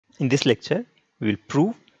In this lecture, we will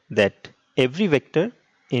prove that every vector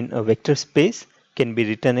in a vector space can be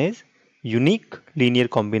written as unique linear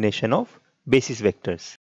combination of basis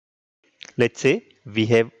vectors. Let's say we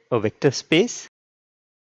have a vector space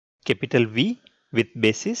capital V with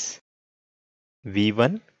basis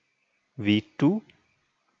V1, V2,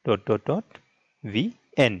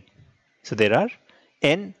 Vn. So there are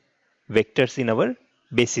n vectors in our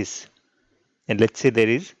basis. And let's say there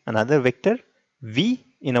is another vector V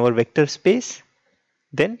in our vector space.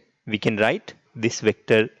 Then we can write this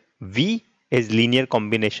vector V as linear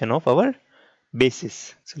combination of our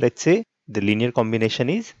basis. So let's say the linear combination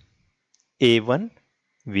is A1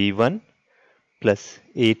 V1 plus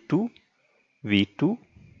A2 V2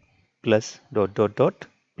 plus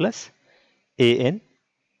plus An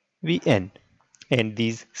Vn. And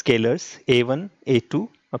these scalars A1, A2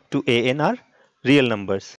 up to An are real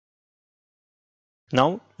numbers.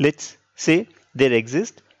 Now let's say there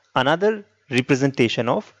exists another representation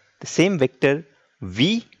of the same vector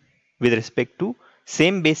V with respect to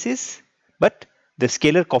same basis, but the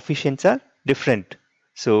scalar coefficients are different.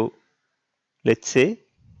 So let's say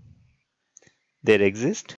there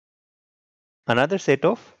exists another set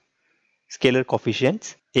of scalar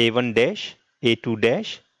coefficients A1 dash, A2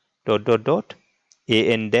 dash,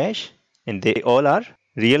 An dash, and they all are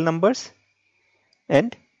real numbers,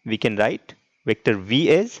 and we can write vector V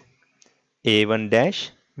as A1 dash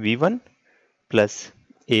V1 plus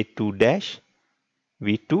A2 dash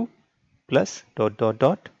V2 plus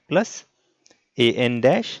plus An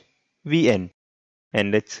dash Vn.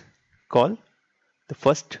 And let's call the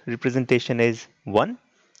first representation as 1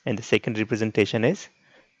 and the second representation as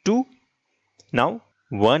 2. Now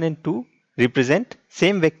 1 and 2 represent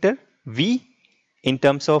same vector V in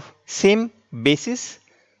terms of same basis,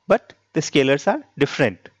 but the scalars are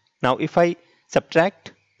different. Now if I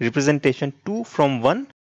subtract representation 2 from 1,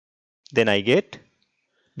 then I get,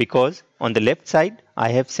 because on the left side I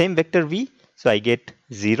have same vector V, so I get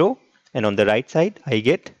 0, and on the right side I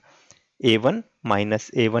get A1 minus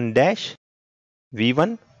A1 dash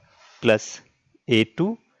V1 plus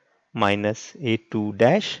A2 minus A2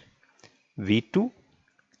 dash V2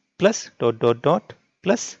 plus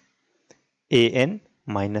plus An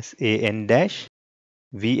minus An dash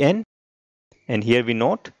Vn. And here we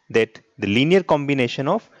note that the linear combination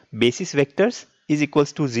of basis vectors is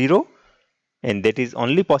equals to 0, and that is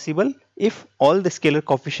only possible if all the scalar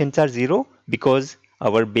coefficients are 0, because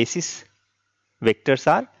our basis vectors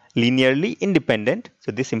are linearly independent.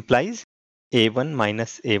 So this implies A1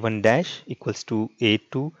 minus A1 dash equals to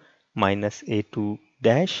A2 minus A2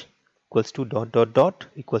 dash equals to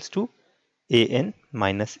equals to An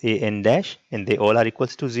minus An dash, and they all are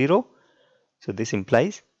equals to 0. So this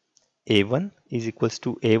implies A1 is equals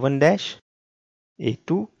to A1 dash,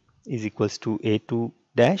 A2 is equals to A2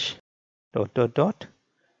 dash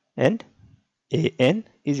and An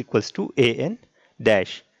is equals to An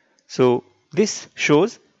dash. So this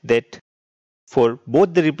shows that for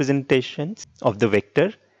both the representations of the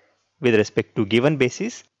vector with respect to given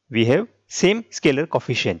basis, we have same scalar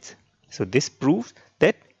coefficients. So this proves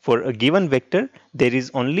that for a given vector there is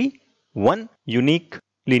only one unique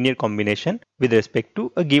linear combination with respect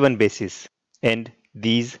to a given basis, and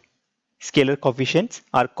these scalar coefficients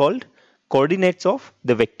are called coordinates of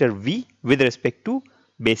the vector V with respect to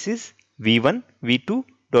basis V1, V2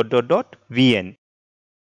 Vn.